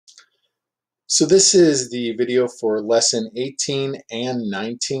So this is the video for lesson 18 and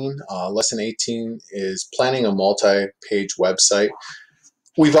 19. Lesson 18 is planning a multi-page website.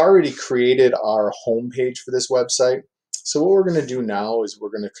 We've already created our home page for this website. So what we're going to do now is we're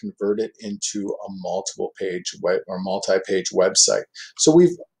going to convert it into a multi-page website. So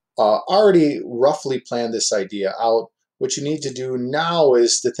we've already roughly planned this idea out. What you need to do now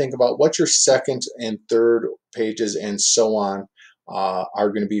is to think about what your second and third pages and so on are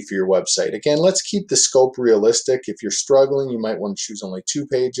going to be for your website. Again, let's keep the scope realistic. If you're struggling, you might want to choose only 2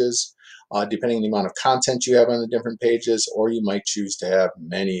 pages, depending on the amount of content you have on the different pages, or you might choose to have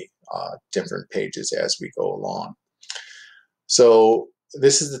many different pages as we go along. So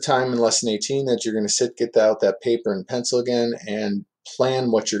this is the time in lesson 18 that you're going to get out that paper and pencil again and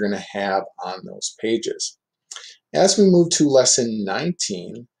plan what you're going to have on those pages. As we move to lesson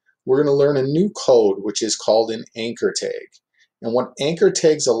 19, we're going to learn a new code which is called an anchor tag. And what anchor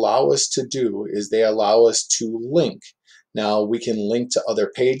tags allow us to do is they allow us to link. Now we can link to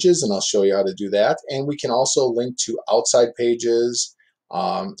other pages, and I'll show you how to do that. And we can also link to outside pages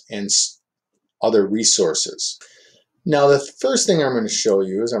and other resources. Now the first thing I'm going to show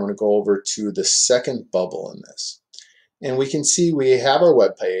you is I'm going to go over to the second bubble in this. And we can see we have our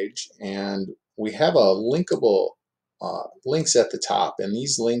web page and we have a linkable links at the top. And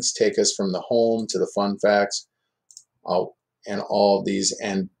these links take us from the home to the fun facts and all of these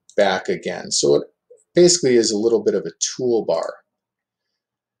and back again. So it basically is a little bit of a toolbar.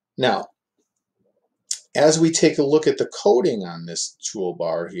 Now, as we take a look at the coding on this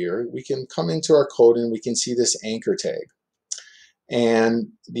toolbar here, we can come into our code and we can see this anchor tag. And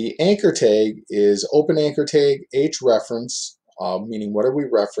the anchor tag is open anchor tag, href, meaning what are we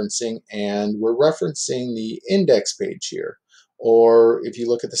referencing, and we're referencing the index page here. Or if you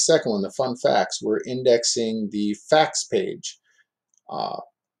look at the second one, the fun facts, we're indexing the facts page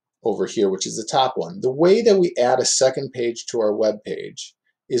over here, which is the top one. The way that we add a second page to our web page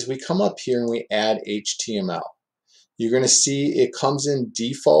is we come up here and we add HTML. You're going to see it comes in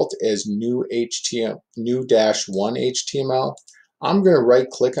default as new -1 HTML. I'm going to right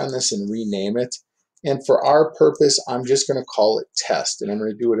click on this and rename it. And for our purpose, I'm just going to call it test. And I'm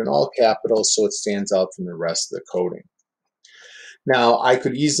going to do it in all capitals so it stands out from the rest of the coding. Now, I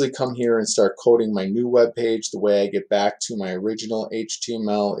could easily come here and start coding my new web page. The way I get back to my original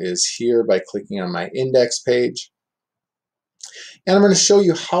HTML is here by clicking on my index page. And I'm going to show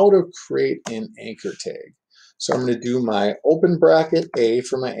you how to create an anchor tag. So I'm going to do my open bracket A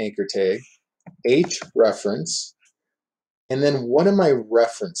for my anchor tag, href, and then what am I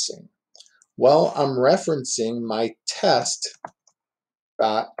referencing? Well, I'm referencing my test.html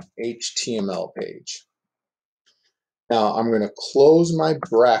page. Now I'm going to close my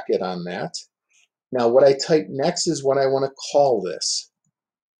bracket on that. Now what I type next is what I want to call this.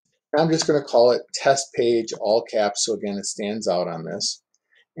 I'm just going to call it test page, all caps, so again it stands out on this.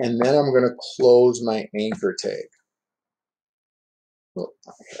 And then I'm going to close my anchor tag. Oh,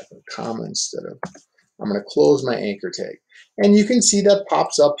 I have a comma instead of, I'm going to close my anchor tag. And you can see that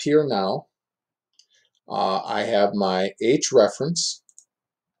pops up here now. I have my href,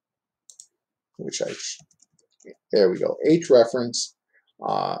 which there we go, href,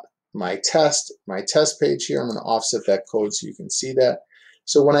 my test page here. I'm going to offset that code so you can see that.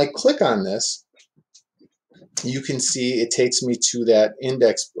 So when I click on this, you can see it takes me to that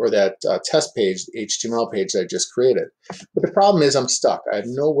index or that test page, the HTML page that I just created. But the problem is I'm stuck. I have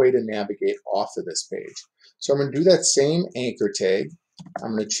no way to navigate off of this page. So I'm going to do that same anchor tag.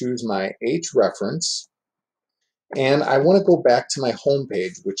 I'm going to choose my href, and I want to go back to my home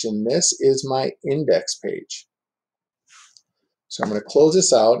page, which in this is my index page. So I'm going to close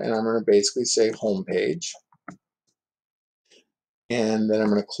this out and I'm going to basically say home page. And then I'm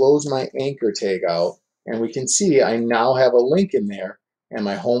going to close my anchor tag out. And we can see I now have a link in there. And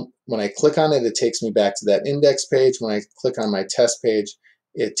my home, when I click on it, it takes me back to that index page. When I click on my test page,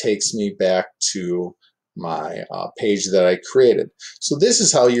 it takes me back to my page that I created. So this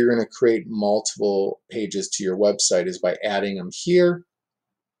is how you're going to create multiple pages to your website, is by adding them here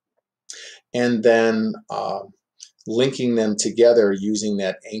and then linking them together using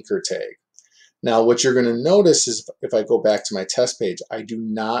that anchor tag. Now what you're going to notice is if I go back to my test page, I do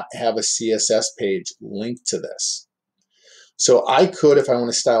not have a CSS page linked to this. So I could, if I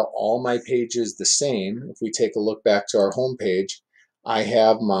want to style all my pages the same, if we take a look back to our home page, I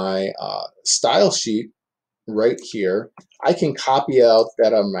have my style sheet right here. I can copy out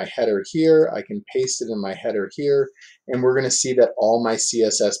that on my header here. I can paste it in my header here. And we're going to see that all my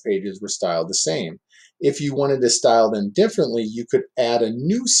CSS pages were styled the same. If you wanted to style them differently, you could add a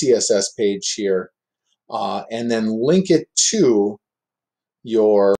new CSS page here and then link it to your